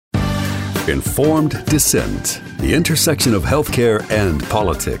Informed Dissent, the intersection of healthcare and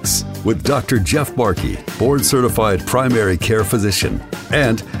politics, with Dr. Jeff Barkey, board-certified primary care physician,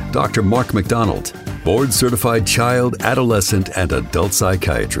 and Dr. Mark McDonald, board-certified child, adolescent, and adult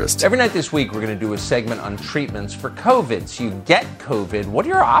psychiatrist. Every night this week, we're going to do a segment on treatments for COVID. So you get COVID, what are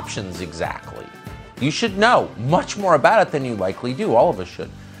your options exactly? You should know much more about it than you likely do. All of us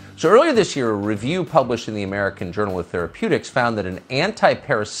should. So earlier this year, a review published in the American Journal of Therapeutics found that an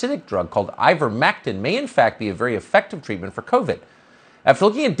anti-parasitic drug called ivermectin may in fact be a very effective treatment for COVID. After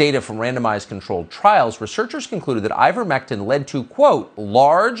looking at data from randomized controlled trials, researchers concluded that ivermectin led to, quote,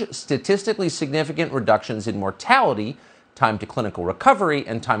 large, statistically significant reductions in mortality, time to clinical recovery,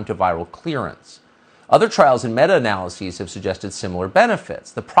 and time to viral clearance. Other trials and meta-analyses have suggested similar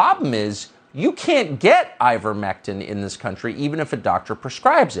benefits. The problem is, you can't get ivermectin in this country even if a doctor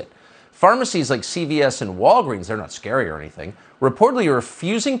prescribes it. Pharmacies like CVS and Walgreens, they're not scary or anything, reportedly are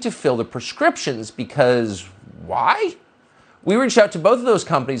refusing to fill the prescriptions because why? We reached out to both of those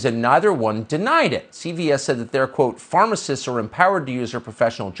companies and neither one denied it. CVS said that their, quote, pharmacists are empowered to use their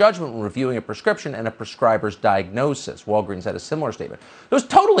professional judgment when reviewing a prescription and a prescriber's diagnosis. Walgreens had a similar statement. It was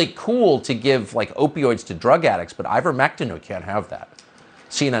totally cool to give, like, opioids to drug addicts, but ivermectin, no, you can't have that.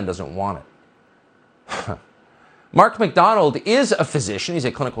 CNN doesn't want it. Mark McDonald is a physician. He's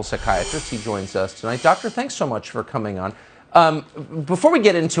a clinical psychiatrist. He joins us tonight. Doctor, thanks so much for coming on. Before we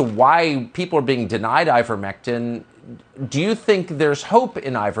get into why people are being denied ivermectin, do you think there's hope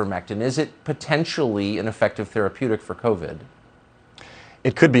in ivermectin? Is it potentially an effective therapeutic for COVID?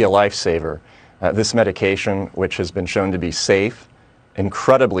 It could be a lifesaver. This medication, which has been shown to be safe,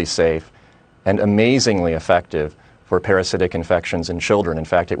 incredibly safe, and amazingly effective for parasitic infections in children. In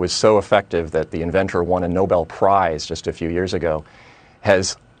fact, it was so effective that the inventor won a Nobel Prize just a few years ago,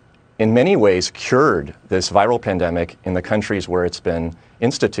 has in many ways cured this viral pandemic in the countries where it's been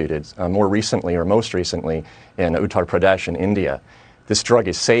instituted, more recently or most recently in Uttar Pradesh in India. This drug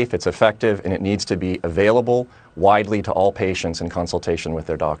is safe, it's effective, and it needs to be available widely to all patients in consultation with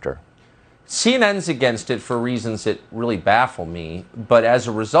their doctor. CNN's against it for reasons that really baffle me, but as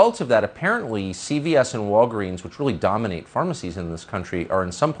a result of that, apparently CVS and Walgreens, which really dominate pharmacies in this country, are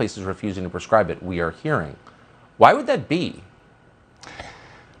in some places refusing to prescribe it, we are hearing. Why would that be?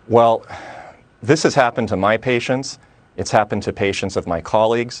 Well, this has happened to my patients, it's happened to patients of my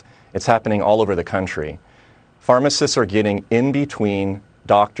colleagues, it's happening all over the country. Pharmacists are getting in between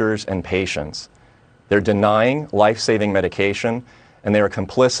doctors and patients. They're denying life-saving medication, and they are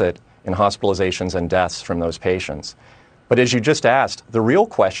complicit in hospitalizations and deaths from those patients. But as you just asked, the real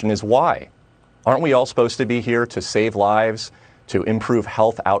question is why? Aren't we all supposed to be here to save lives, to improve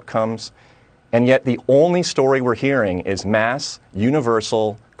health outcomes? And yet the only story we're hearing is mass,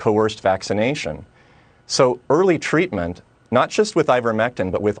 universal, coerced vaccination. So early treatment, not just with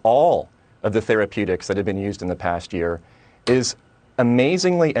ivermectin, but with all of the therapeutics that have been used in the past year, is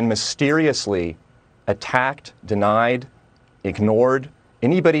amazingly and mysteriously attacked, denied, ignored.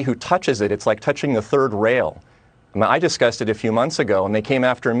 Anybody who touches it, it's like touching the third rail. I discussed it a few months ago, and they came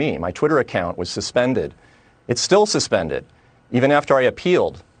after me. My Twitter account was suspended. It's still suspended, even after I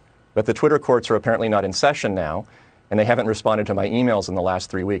appealed. But the Twitter courts are apparently not in session now, and they haven't responded to my emails in the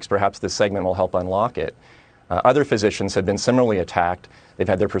last 3 weeks. Perhaps this segment will help unlock it. Other physicians have been similarly attacked. They've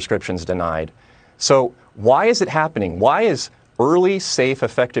had their prescriptions denied. So why is it happening? Why is early, safe,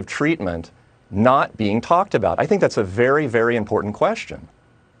 effective treatment not being talked about? I think that's a very, very important question.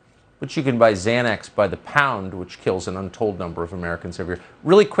 But you can buy Xanax by the pound, which kills an untold number of Americans every year.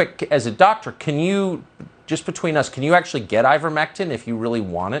 Really quick, as a doctor, can you, just between us, can you actually get ivermectin if you really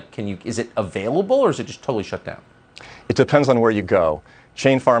want it? Is it available, or is it just totally shut down? It depends on where you go.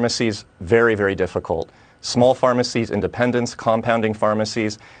 Chain pharmacies, very, very difficult. Small pharmacies, independents, compounding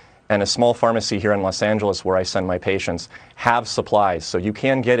pharmacies, and a small pharmacy here in Los Angeles where I send my patients have supplies. So you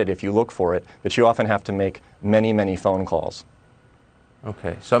can get it if you look for it, but you often have to make many, many phone calls.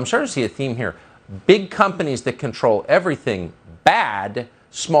 Okay, so I'm starting to see a theme here. Big companies that control everything, bad.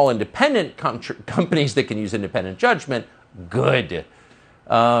 Small independent companies that can use independent judgment, good.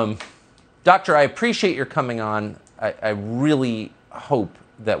 Doctor, I appreciate your coming on. I really hope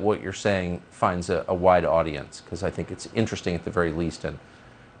that what you're saying finds a wide audience, because I think it's interesting at the very least and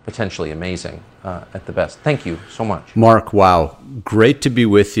potentially amazing at the best. Thank you so much. Mark, wow. Great to be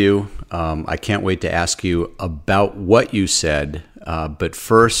with you. I can't wait to ask you about what you said. But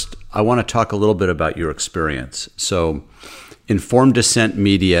first, I want to talk a little bit about your experience. So,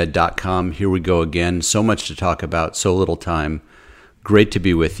 informeddissentmedia.com, here we go again. So much to talk about, so little time. Great to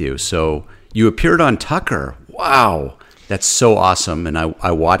be with you. So, you appeared on Tucker. Wow. That's so awesome. And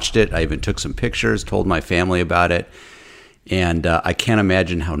I watched it. I even took some pictures, told my family about it. And I can't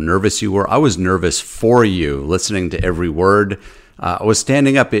imagine how nervous you were. I was nervous for you, listening to every word. I was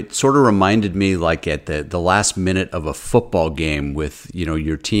standing up. It sort of reminded me like at the last minute of a football game with,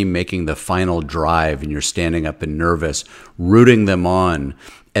 your team making the final drive and you're standing up and nervous, rooting them on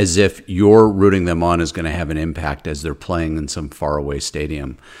as if your rooting them on is going to have an impact as they're playing in some faraway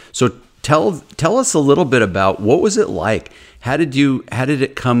stadium. So tell us a little bit about what was it like? How did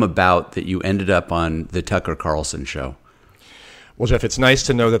it come about that you ended up on the Tucker Carlson show? Well, Jeff, it's nice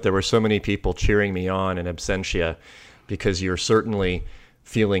to know that there were so many people cheering me on in absentia, because you're certainly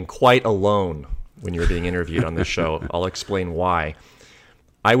feeling quite alone when you're being interviewed on this show. I'll explain why.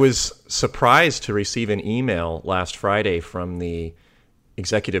 I was surprised to receive an email last Friday from the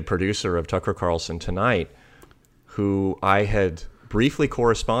executive producer of Tucker Carlson Tonight, who I had briefly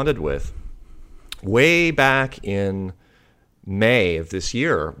corresponded with way back in May of this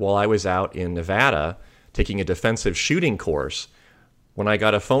year while I was out in Nevada taking a defensive shooting course, when I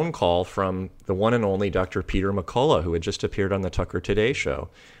got a phone call from the one and only Dr. Peter McCullough, who had just appeared on the Tucker Today show.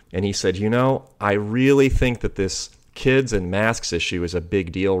 And he said, I really think that this kids and masks issue is a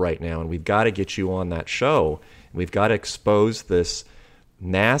big deal right now, and we've got to get you on that show. We've got to expose this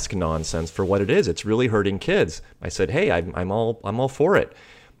mask nonsense for what it is. It's really hurting kids. I said, hey, I'm all for it.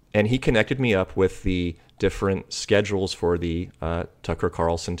 And he connected me up with the different schedules for the Tucker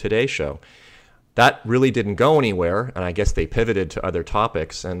Carlson Today show. That really didn't go anywhere, and I guess they pivoted to other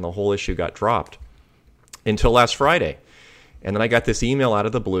topics, and the whole issue got dropped until last Friday. And then I got this email out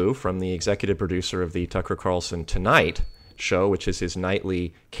of the blue from the executive producer of the Tucker Carlson Tonight show, which is his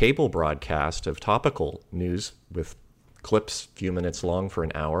nightly cable broadcast of topical news with clips a few minutes long for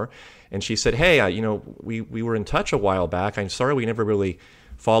an hour. And she said, hey, we were in touch a while back. I'm sorry we never really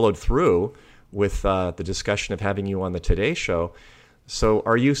followed through with the discussion of having you on the Today show. So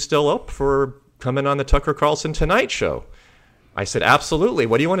are you still up for coming on the Tucker Carlson Tonight show? I said, absolutely.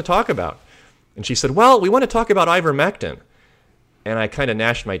 What do you want to talk about? And she said, well, we want to talk about ivermectin. And I kind of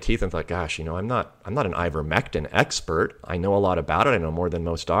gnashed my teeth and thought, gosh, I'm not an ivermectin expert. I know a lot about it. I know more than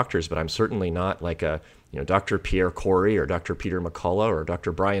most doctors, but I'm certainly not like a Dr. Pierre Corey or Dr. Peter McCullough or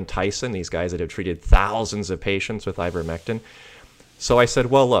Dr. Brian Tyson, these guys that have treated thousands of patients with ivermectin. So I said,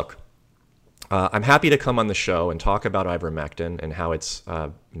 well, look, I'm happy to come on the show and talk about ivermectin and how it's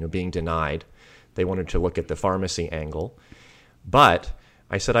being denied. They wanted to look at the pharmacy angle. But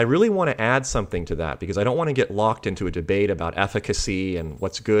I said, I really want to add something to that because I don't want to get locked into a debate about efficacy and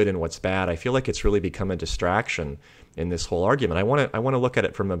what's good and what's bad. I feel like it's really become a distraction in this whole argument. I want to look at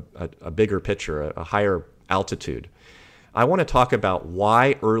it from a bigger picture, a higher altitude. I want to talk about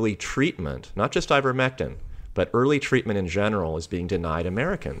why early treatment, not just ivermectin, but early treatment in general is being denied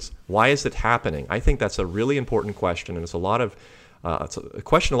Americans. Why is it happening? I think that's a really important question, and it's a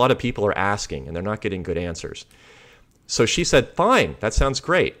question a lot of people are asking, and they're not getting good answers. So she said, fine, that sounds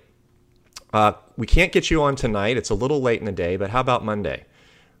great. We can't get you on tonight. It's a little late in the day, but how about Monday?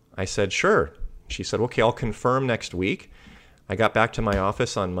 I said, sure. She said, okay, I'll confirm next week. I got back to my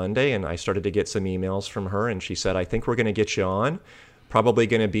office on Monday, and I started to get some emails from her, and she said, I think we're going to get you on. Probably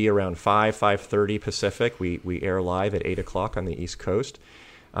going to be around 5:30 Pacific. We air live at 8 o'clock on the East Coast.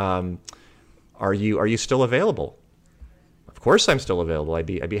 Are you still available? Of course I'm still available. I'd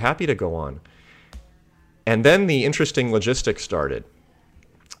be happy to go on. And then the interesting logistics started.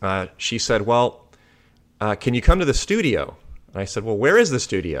 She said, well, can you come to the studio? And I said, well, where is the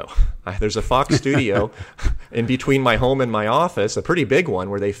studio? There's a Fox studio in between my home and my office, a pretty big one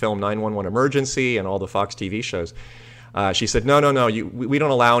where they film 911 Emergency and all the Fox TV shows. She said, no, we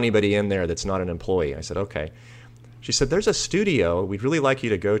don't allow anybody in there that's not an employee. I said, okay. She said, there's a studio we'd really like you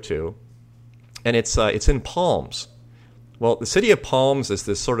to go to, and it's in Palms. Well, the city of Palms is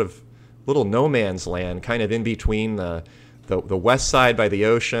this sort of little no man's land, kind of in between the west side by the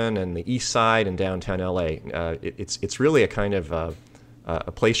ocean and the east side in downtown LA. It's really a kind of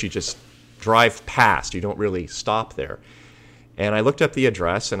a place you just drive past. You don't really stop there. And I looked up the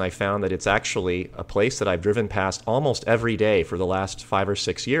address, and I found that it's actually a place that I've driven past almost every day for the last 5 or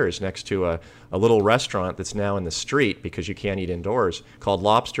 6 years, next to a little restaurant that's now in the street because you can't eat indoors, called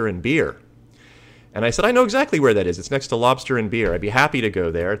Lobster and Beer. And I said, I know exactly where that is. It's next to Lobster and Beer. I'd be happy to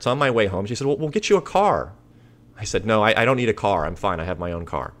go there. It's on my way home. She said, well, we'll get you a car. I said, no, I don't need a car. I'm fine. I have my own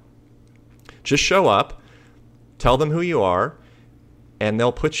car. Just show up, tell them who you are, and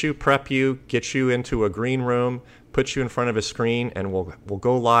they'll prep you, get you into a green room, put you in front of a screen, and we'll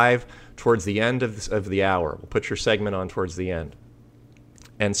go live towards the end of the hour. We'll put your segment on towards the end.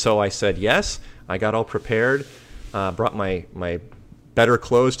 And so I said yes. I got all prepared, brought my better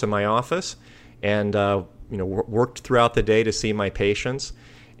clothes to my office, and worked throughout the day to see my patients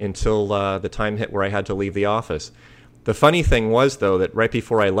until the time hit where I had to leave the office. The funny thing was, though, that right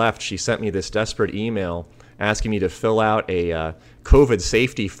before I left, she sent me this desperate email asking me to fill out a COVID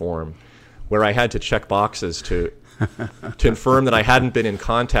safety form where I had to check boxes to confirm that I hadn't been in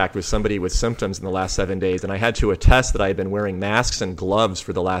contact with somebody with symptoms in the last 7 days, and I had to attest that I had been wearing masks and gloves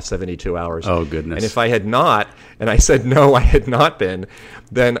for the last 72 hours. Oh, goodness. And if I had not, and I said no, I had not been,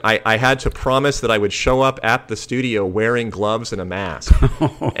 then I had to promise that I would show up at the studio wearing gloves and a mask.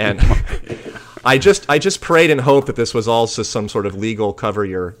 And I just prayed and hoped that this was also some sort of legal cover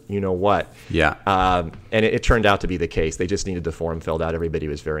your you-know-what. Yeah. And it turned out to be the case. They just needed the form filled out. Everybody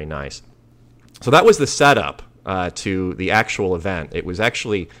was very nice. So that was the setup to the actual event. It was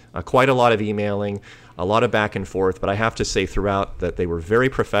actually quite a lot of emailing, a lot of back and forth, but I have to say throughout that they were very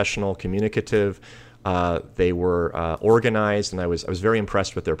professional, communicative, they were organized, and I was very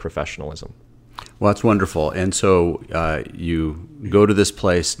impressed with their professionalism. Well, that's wonderful. And so you go to this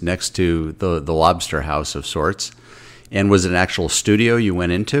place next to the Lobster House of sorts, and was it an actual studio you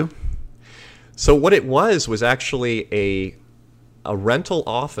went into? So what it was actually a rental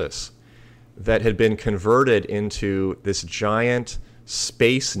office that had been converted into this giant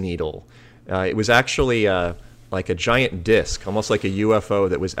space needle. It was actually like a giant disc, almost like a UFO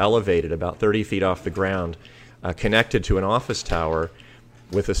that was elevated about 30 feet off the ground, connected to an office tower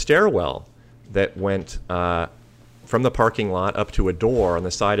with a stairwell that went from the parking lot up to a door on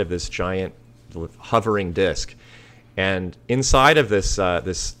the side of this giant hovering disc. And inside of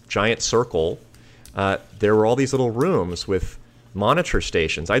this giant circle, there were all these little rooms with monitor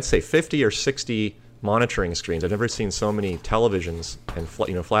stations. I'd say 50 or 60 monitoring screens. I've never seen so many televisions and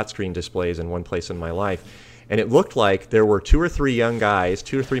flat screen displays in one place in my life. And it looked like there were 2 or 3 young guys,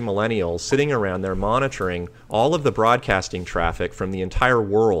 2 or 3 millennials sitting around there monitoring all of the broadcasting traffic from the entire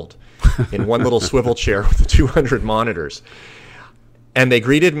world in one little swivel chair with 200 monitors. And they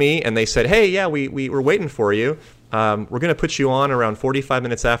greeted me and they said, "Hey, yeah, we were waiting for you. We're going to put you on around 45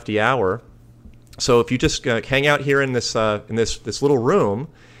 minutes after the hour. So if you just hang out here in this little room,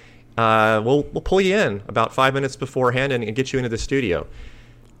 we'll pull you in about 5 minutes beforehand and get you into the studio."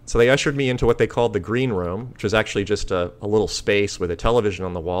 So they ushered me into what they called the green room, which was actually just a little space with a television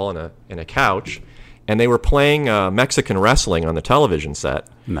on the wall and a couch. And they were playing Mexican wrestling on the television set.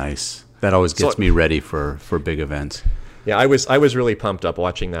 Nice. That always gets me ready for big events. Yeah, I was really pumped up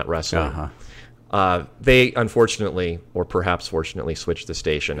watching that wrestling. Uh-huh. They unfortunately, or perhaps fortunately, switched the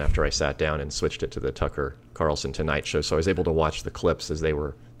station after I sat down and switched it to the Tucker Carlson Tonight Show. So I was able to watch the clips as they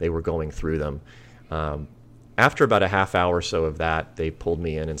were going through them. After about a half hour or so of that, they pulled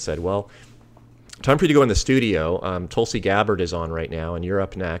me in and said, "Well, time for you to go in the studio. Tulsi Gabbard is on right now, and you're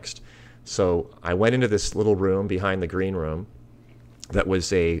up next." So I went into this little room behind the green room that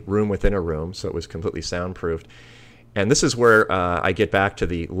was a room within a room, so it was completely soundproofed. And this is where I get back to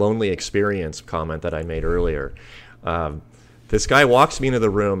the lonely experience comment that I made earlier. This guy walks me into the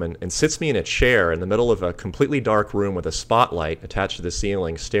room and sits me in a chair in the middle of a completely dark room with a spotlight attached to the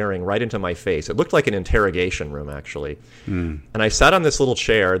ceiling staring right into my face. It looked like an interrogation room, actually. And I sat on this little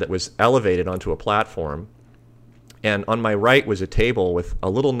chair that was elevated onto a platform. And on my right was a table with a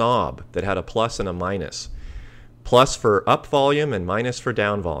little knob that had a plus and a minus. Plus for up volume and minus for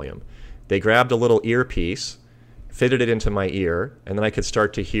down volume. They grabbed a little earpiece, fitted it into my ear, and then I could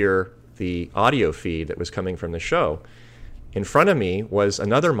start to hear the audio feed that was coming from the show. In front of me was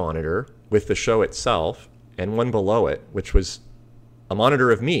another monitor with the show itself, and one below it, which was a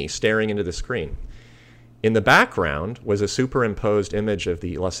monitor of me staring into the screen. In the background was a superimposed image of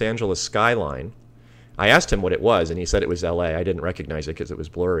the Los Angeles skyline. I asked him what it was, and he said it was LA. I didn't recognize it because it was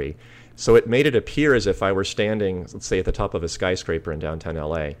blurry. So it made it appear as if I were standing, let's say, at the top of a skyscraper in downtown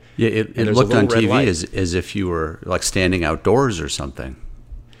LA. Yeah, it looked on TV as if you were like standing outdoors or something.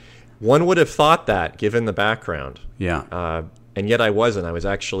 One would have thought that, given the background. Yeah. And yet I wasn't. I was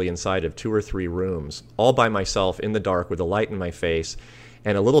actually inside of 2 or 3 rooms, all by myself in the dark with a light in my face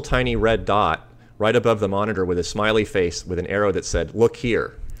and a little tiny red dot right above the monitor with a smiley face with an arrow that said, "Look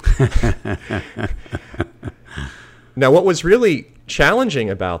here." Now, what was really challenging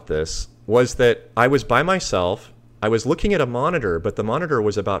about this was that I was by myself. I was looking at a monitor, but the monitor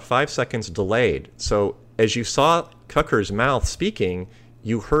was about 5 seconds delayed. So as you saw Tucker's mouth speaking,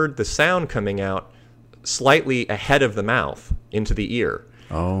 you heard the sound coming out slightly ahead of the mouth into the ear.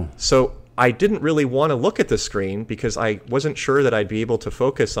 Oh. So I didn't really want to look at the screen because I wasn't sure that I'd be able to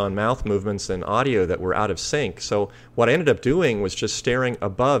focus on mouth movements and audio that were out of sync. So what I ended up doing was just staring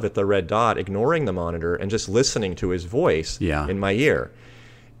above at the red dot, ignoring the monitor, and just listening to his voice in my ear.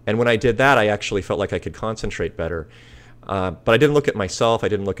 And when I did that, I actually felt like I could concentrate better. But I didn't look at myself. I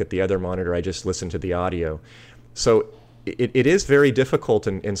didn't look at the other monitor. I just listened to the audio. So it is very difficult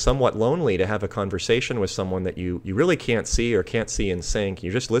and somewhat lonely to have a conversation with someone that you really can't see or can't see in sync.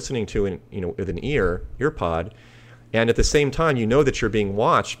 You're just listening to with an ear pod, and at the same time you know that you're being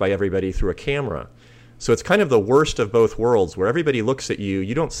watched by everybody through a camera. So it's kind of the worst of both worlds, where everybody looks at you,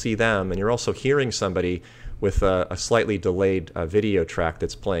 you don't see them, and you're also hearing somebody with a slightly delayed video track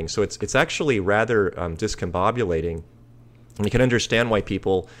that's playing. So it's actually rather discombobulating. And you can understand why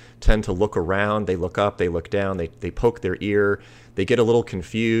people tend to look around, they look up, they look down, they poke their ear, they get a little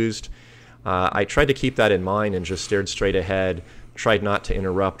confused. I tried to keep that in mind and just stared straight ahead, tried not to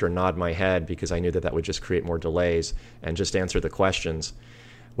interrupt or nod my head because I knew that would just create more delays, and just answer the questions,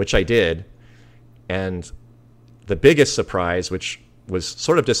 which I did. And the biggest surprise, which was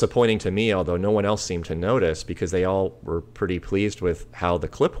sort of disappointing to me, although no one else seemed to notice because they all were pretty pleased with how the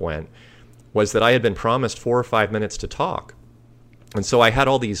clip went, was that I had been promised 4 or 5 minutes to talk. And so I had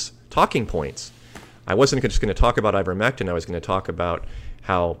all these talking points. I wasn't just going to talk about ivermectin. I was going to talk about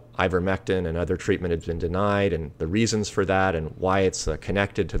how ivermectin and other treatment had been denied and the reasons for that and why it's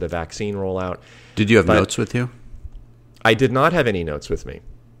connected to the vaccine rollout. Did you have notes with you? I did not have any notes with me.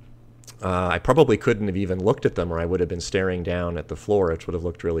 I probably couldn't have even looked at them, or I would have been staring down at the floor, which would have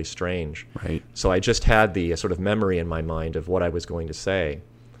looked really strange. Right. So I just had the sort of memory in my mind of what I was going to say.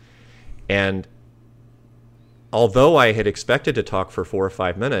 And although I had expected to talk for 4 or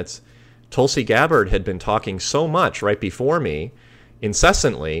 5 minutes, Tulsi Gabbard had been talking so much right before me,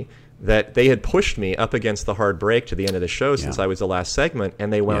 incessantly, that they had pushed me up against the hard break to the end of the show since I was the last segment,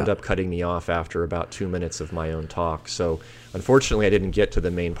 and they wound up cutting me off after about 2 minutes of my own talk. So unfortunately, I didn't get to the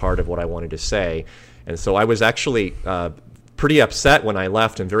main part of what I wanted to say. And so I was actually pretty upset when I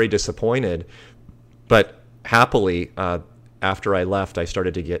left and very disappointed. But happily, after I left, I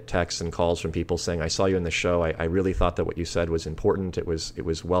started to get texts and calls from people saying, I saw you in the show. I really thought that what you said was important. It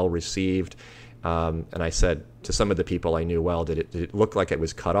was well received. And I said to some of the people I knew well, did it look like it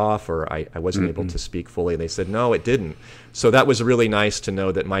was cut off, or I wasn't able to speak fully? And they said, no, it didn't. So that was really nice to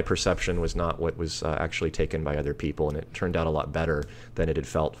know that my perception was not what was actually taken by other people, and it turned out a lot better than it had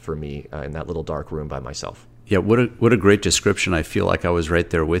felt for me in that little dark room by myself. Yeah, what a great description. I feel like I was right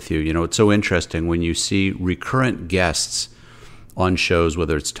there with you. You know, it's so interesting when you see recurrent guests on shows,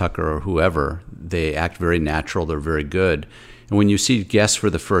 whether it's Tucker or whoever, they act very natural, they're very good. And when you see guests for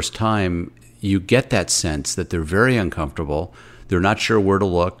the first time, you get that sense that they're very uncomfortable. They're not sure where to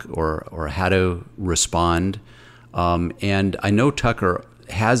look or how to respond. And I know Tucker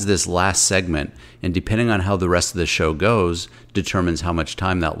has this last segment, and depending on how the rest of the show goes, determines how much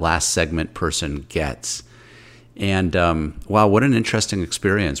time that last segment person gets. And wow, what an interesting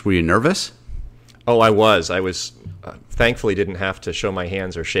experience. Were you nervous? Oh, I was. Thankfully didn't have to show my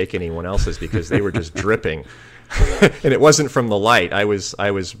hands or shake anyone else's because they were just dripping. And it wasn't from the light. I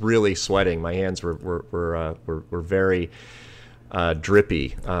was really sweating. My hands were very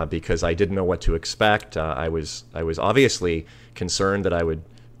drippy because I didn't know what to expect. I was obviously concerned that I would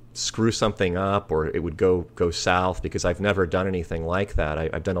screw something up or it would go south because I've never done anything like that.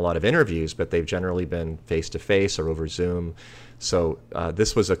 I've done a lot of interviews, but they've generally been face-to-face or over Zoom. So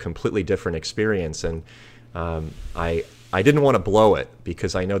this was a completely different experience, and I didn't want to blow it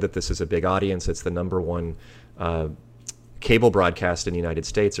because I know that this is a big audience. It's the number one cable broadcast in the United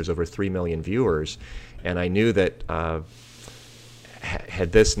States. There's over 3 million viewers, and I knew that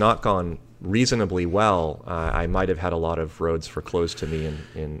had this not gone reasonably well, I might have had a lot of roads closed to me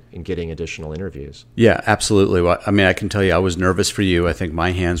in getting additional interviews. Yeah, absolutely. Well, I mean, I can tell you I was nervous for you. I think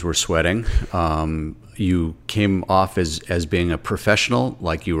my hands were sweating. You came off as being a professional,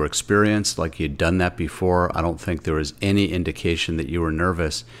 like you were experienced, like you'd done that before. I don't think there was any indication that you were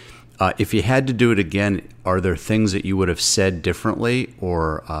nervous. If you had to do it again, are there things that you would have said differently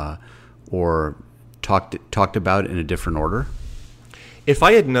or talked about in a different order? If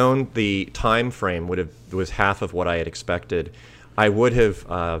I had known the time frame was half of what I had expected, I would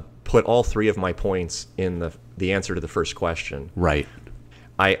have put all 3 of my points in the answer to the first question. Right.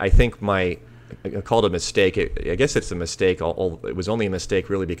 I think I called it a mistake. I guess it's a mistake. It was only a mistake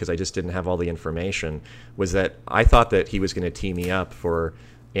really because I just didn't have all the information, was that I thought that he was going to tee me up for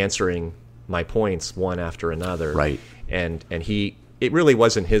answering my points one after another. Right. And it really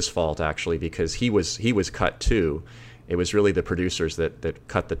wasn't his fault actually, because he was cut too. It was really the producers that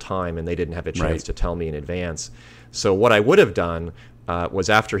cut the time, and they didn't have a chance to tell me in advance. So what I would have done was,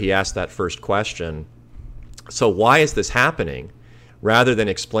 after he asked that first question, so why is this happening? Rather than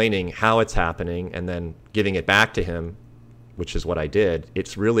explaining how it's happening and then giving it back to him, which is what I did,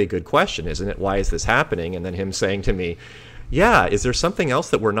 it's really a good question, isn't it? Why is this happening? And then him saying to me, yeah, is there something else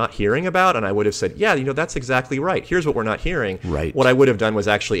that we're not hearing about? And I would have said, yeah, that's exactly right. Here's what we're not hearing. Right. What I would have done was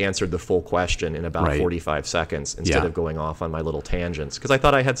actually answered the full question in about Right. 45 seconds instead of going off on my little tangents, because I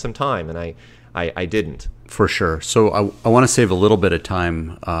thought I had some time, and I didn't. For sure. So I want to save a little bit of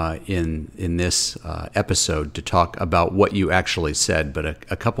time in this episode to talk about what you actually said, but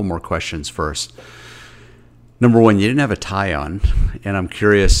a couple more questions first. Number one, you didn't have a tie on, and I'm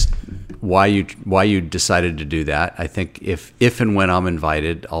curious why you decided to do that. I think if and when I'm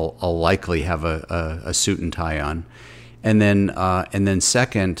invited, I'll likely have a suit and tie on, and then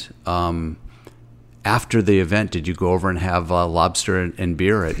second, after the event, did you go over and have lobster and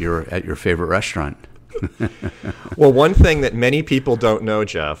beer at your favorite restaurant? Well, one thing that many people don't know,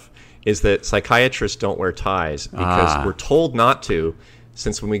 Jeff, is that psychiatrists don't wear ties because we're told not to.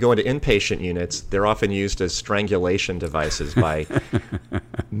 Since when we go into inpatient units, they're often used as strangulation devices by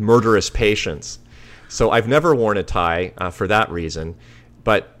murderous patients. So I've never worn a tie for that reason.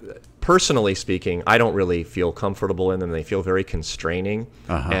 But personally speaking, I don't really feel comfortable in them. They feel very constraining.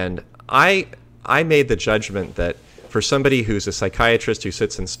 And I made the judgment that for somebody who's a psychiatrist who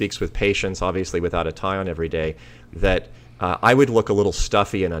sits and speaks with patients, obviously without a tie on every day, that I would look a little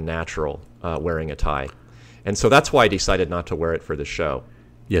stuffy and unnatural wearing a tie. And so that's why I decided not to wear it for the show.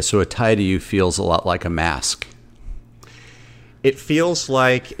 Yeah, so a tie to you feels a lot like a mask. It feels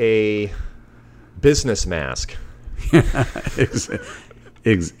like a business mask.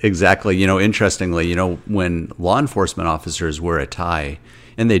 Exactly. Interestingly, when law enforcement officers wear a tie,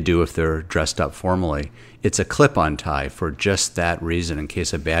 and they do if they're dressed up formally, it's a clip-on tie for just that reason. In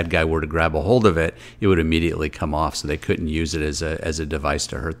case a bad guy were to grab a hold of it, it would immediately come off, so they couldn't use it as a device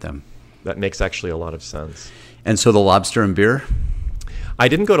to hurt them. That makes actually a lot of sense. And so the lobster and beer? I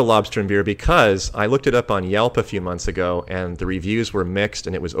didn't go to Lobster and Beer because I looked it up on Yelp a few months ago, and the reviews were mixed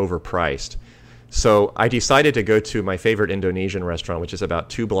and it was overpriced. So I decided to go to my favorite Indonesian restaurant, which is about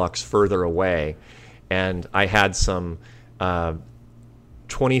 2 blocks further away, and I had some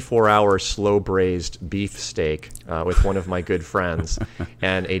 24-hour slow-braised beef steak with one of my good friends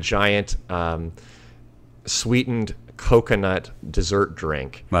and a giant sweetened coconut dessert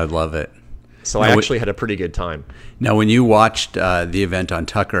drink. I love it. So I actually had a pretty good time. Now, when you watched the event on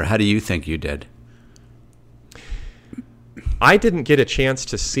Tucker, how do you think you did? I didn't get a chance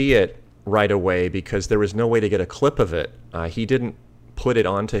to see it right away because there was no way to get a clip of it. He didn't put it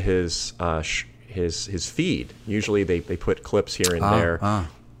onto his feed. Usually they put clips here and there.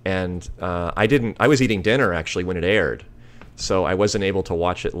 And I didn't. I was eating dinner actually when it aired, so I wasn't able to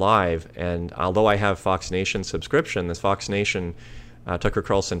watch it live. And although I have Fox Nation subscription, this Fox Nation Tucker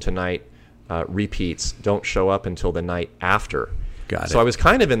Carlson Tonight repeats don't show up until the night after. Got it. So I was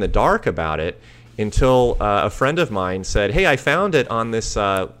kind of in the dark about it until a friend of mine said, "Hey, I found it on this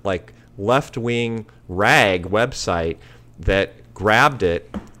left-wing rag website that grabbed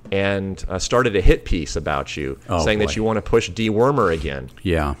it and started a hit piece about you, saying that you want to push dewormer again."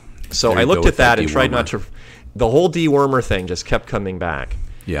 Yeah. So I looked at that and tried not to. The whole dewormer thing just kept coming back.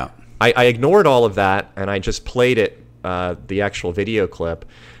 Yeah. I ignored all of that and I just played it, the actual video clip,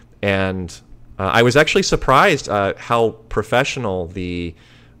 and I was actually surprised how professional the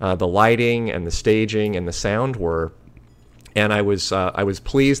lighting and the staging and the sound were. And I was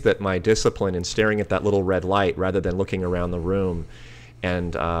pleased that my discipline in staring at that little red light rather than looking around the room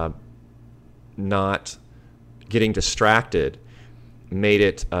and not getting distracted made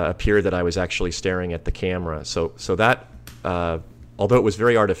it appear that I was actually staring at the camera. So that, although it was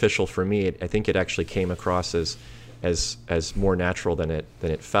very artificial for me, I think it actually came across as more natural than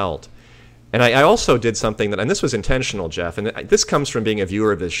it felt. And I also did something that, and this was intentional, Jeff, and this comes from being a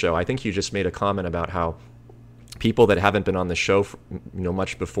viewer of this show. I think you just made a comment about how people that haven't been on the show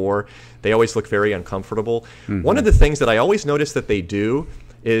much before, they always look very uncomfortable. Mm-hmm. One of the things that I always notice that they do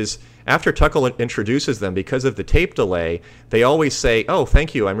is after Tucker introduces them, because of the tape delay, they always say, "Oh,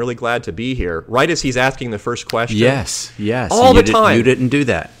 thank you, I'm really glad to be here," right as he's asking the first question. Yes. All the time. You didn't do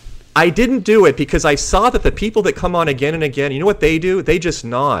that. I didn't do it because I saw that the people that come on again and again, you know what they do? They just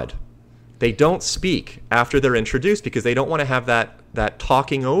nod. They don't speak after they're introduced because they don't want to have that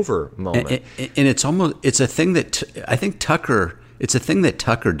talking over moment. And it's a thing that I think Tucker. It's a thing that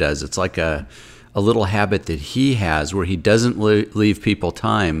Tucker does. It's like a little habit that he has where he doesn't leave people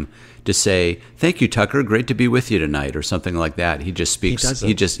time to say, "Thank you, Tucker. Great to be with you tonight," or something like that. He just speaks.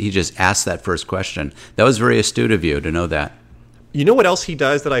 He just asks that first question. That was very astute of you to know that. You know what else he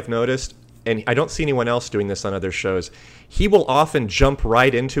does that I've noticed? And I don't see anyone else doing this on other shows. He will often jump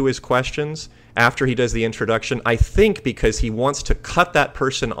right into his questions after he does the introduction, I think because he wants to cut that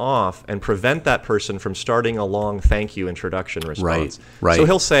person off and prevent that person from starting a long thank you introduction response. Right. So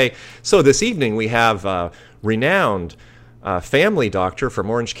he'll say, "So this evening we have renowned family doctor from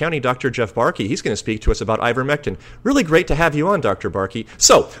Orange County, Dr. Jeff Barkey. He's going to speak to us about ivermectin. Really great to have you on, Dr. Barkey.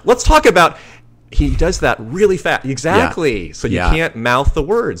 So let's talk about. He does that really fast. Exactly. Yeah. So you can't mouth the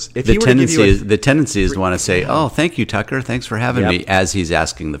words. If the tendency is to want to say, "Oh, thank you, Tucker. Thanks for having me," as he's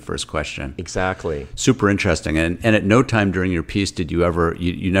asking the first question. Exactly. Super interesting. And at no time during your piece did you ever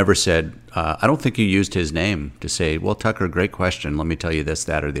you never said, I don't think you used his name to say, "Well, Tucker, great question. Let me tell you this,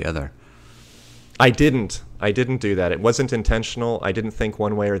 that, or the other." I didn't do that. It wasn't intentional. I didn't think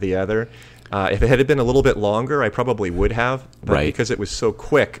one way or the other. If it had been a little bit longer, I probably would have. But because it was so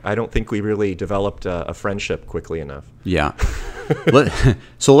quick, I don't think we really developed a friendship quickly enough. Yeah.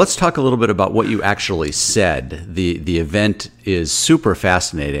 So let's talk a little bit about what you actually said. The event is super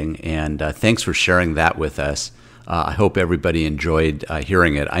fascinating, and thanks for sharing that with us. I hope everybody enjoyed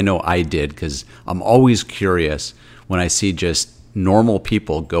hearing it. I know I did, because I'm always curious when I see just normal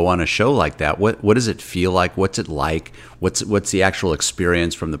people go on a show like that. What does it feel like? What's it like? What's the actual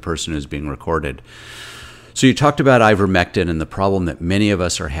experience from the person who's being recorded? So you talked about ivermectin and the problem that many of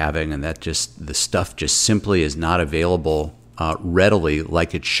us are having, and that just the stuff just simply is not available readily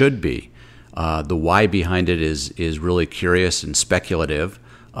like it should be. The why behind it is really curious and speculative.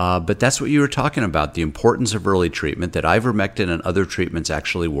 But that's what you were talking about, the importance of early treatment, that ivermectin and other treatments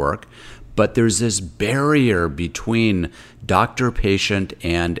actually work. But there's this barrier between doctor-patient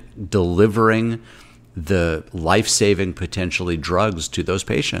and delivering the life-saving, potentially, drugs to those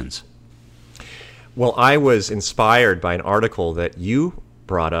patients. Well, I was inspired by an article that you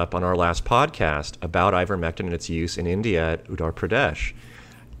brought up on our last podcast about ivermectin and its use in India at Uttar Pradesh.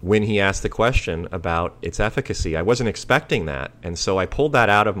 When he asked the question about its efficacy, I wasn't expecting that. And so I pulled that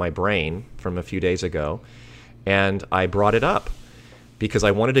out of my brain from a few days ago, and I brought it up, because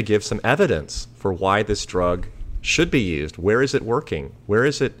I wanted to give some evidence for why this drug should be used. Where is it working? Where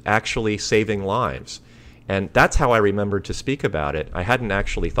is it actually saving lives? And that's how I remembered to speak about it. I hadn't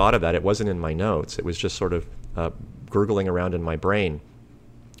actually thought of that. It wasn't in my notes. It was just sort of gurgling around in my brain.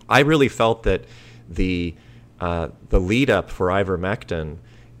 I really felt that the lead up for ivermectin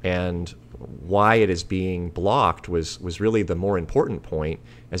and why it is being blocked was really the more important point,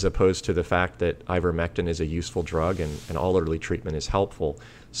 as opposed to the fact that ivermectin is a useful drug and all early treatment is helpful.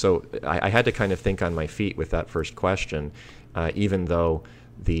 So I had to kind of think on my feet with that first question, even though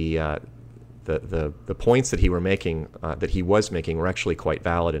the points that he was making were actually quite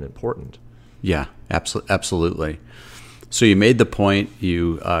valid and important. Yeah, absolutely. So you made the point.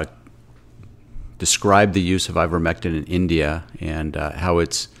 You described the use of ivermectin in India and how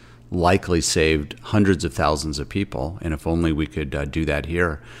it's likely saved hundreds of thousands of people, and if only we could do that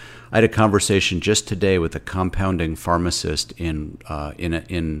here. I had a conversation just today with a compounding pharmacist in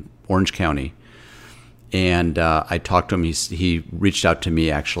Orange County, and I talked to him. He reached out to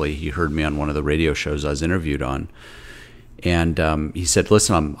me, actually. He heard me on one of the radio shows I was interviewed on, and he said,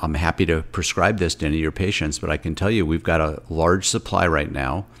 "Listen, I'm happy to prescribe this to any of your patients, but I can tell you we've got a large supply right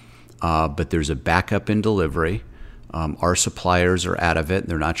now, but there's a backup in delivery. Our suppliers are out of it.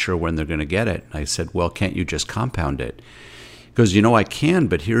 They're not sure when they're going to get it." I said, "Well, can't you just compound it?" He goes, "I can,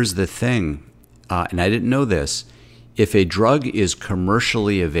 but here's the thing," and I didn't know this. If a drug is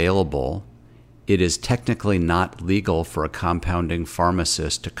commercially available, it is technically not legal for a compounding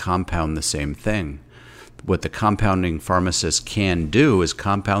pharmacist to compound the same thing. What the compounding pharmacist can do is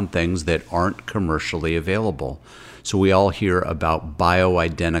compound things that aren't commercially available. So we all hear about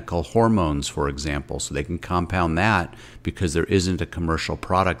bioidentical hormones, for example. So they can compound that because there isn't a commercial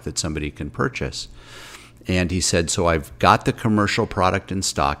product that somebody can purchase. And he said, so I've got the commercial product in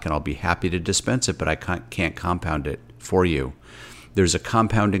stock, and I'll be happy to dispense it, but I can't compound it for you. There's a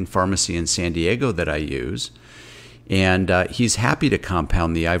compounding pharmacy in San Diego that I use, and he's happy to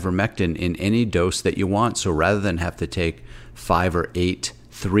compound the ivermectin in any dose that you want. So rather than have to take 5 or 8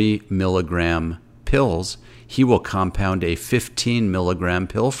 3-milligram pills, he will compound a 15-milligram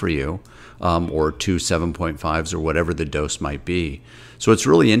pill for you, or 2 7.5s, or whatever the dose might be. So it's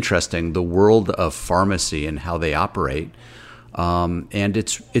really interesting, the world of pharmacy and how they operate. And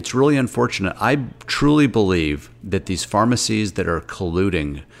it's really unfortunate. I truly believe that these pharmacies that are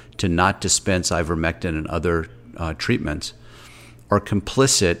colluding to not dispense ivermectin and other treatments are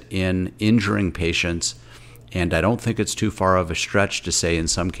complicit in injuring patients. And I don't think it's too far of a stretch to say, in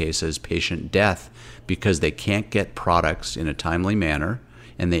some cases, patient death, because they can't get products in a timely manner,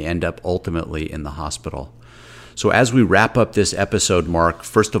 and they end up ultimately in the hospital. So as we wrap up this episode, Mark,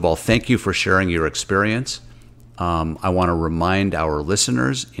 first of all, thank you for sharing your experience. I want to remind our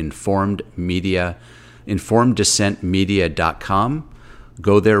listeners, informeddissentmedia.com.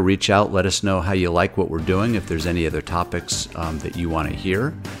 Go there, reach out, let us know how you like what we're doing, if there's any other topics that you want to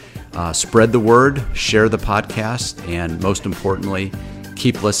hear. Spread the word, share the podcast, and most importantly,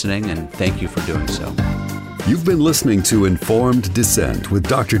 keep listening, and thank you for doing so. You've been listening to Informed Dissent with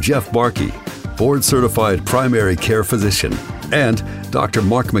Dr. Jeff Barke, board-certified primary care physician, and Dr.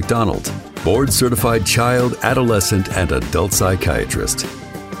 Mark McDonald, board-certified child, adolescent, and adult psychiatrist.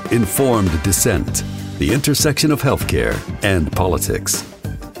 Informed Dissent, the intersection of healthcare and politics.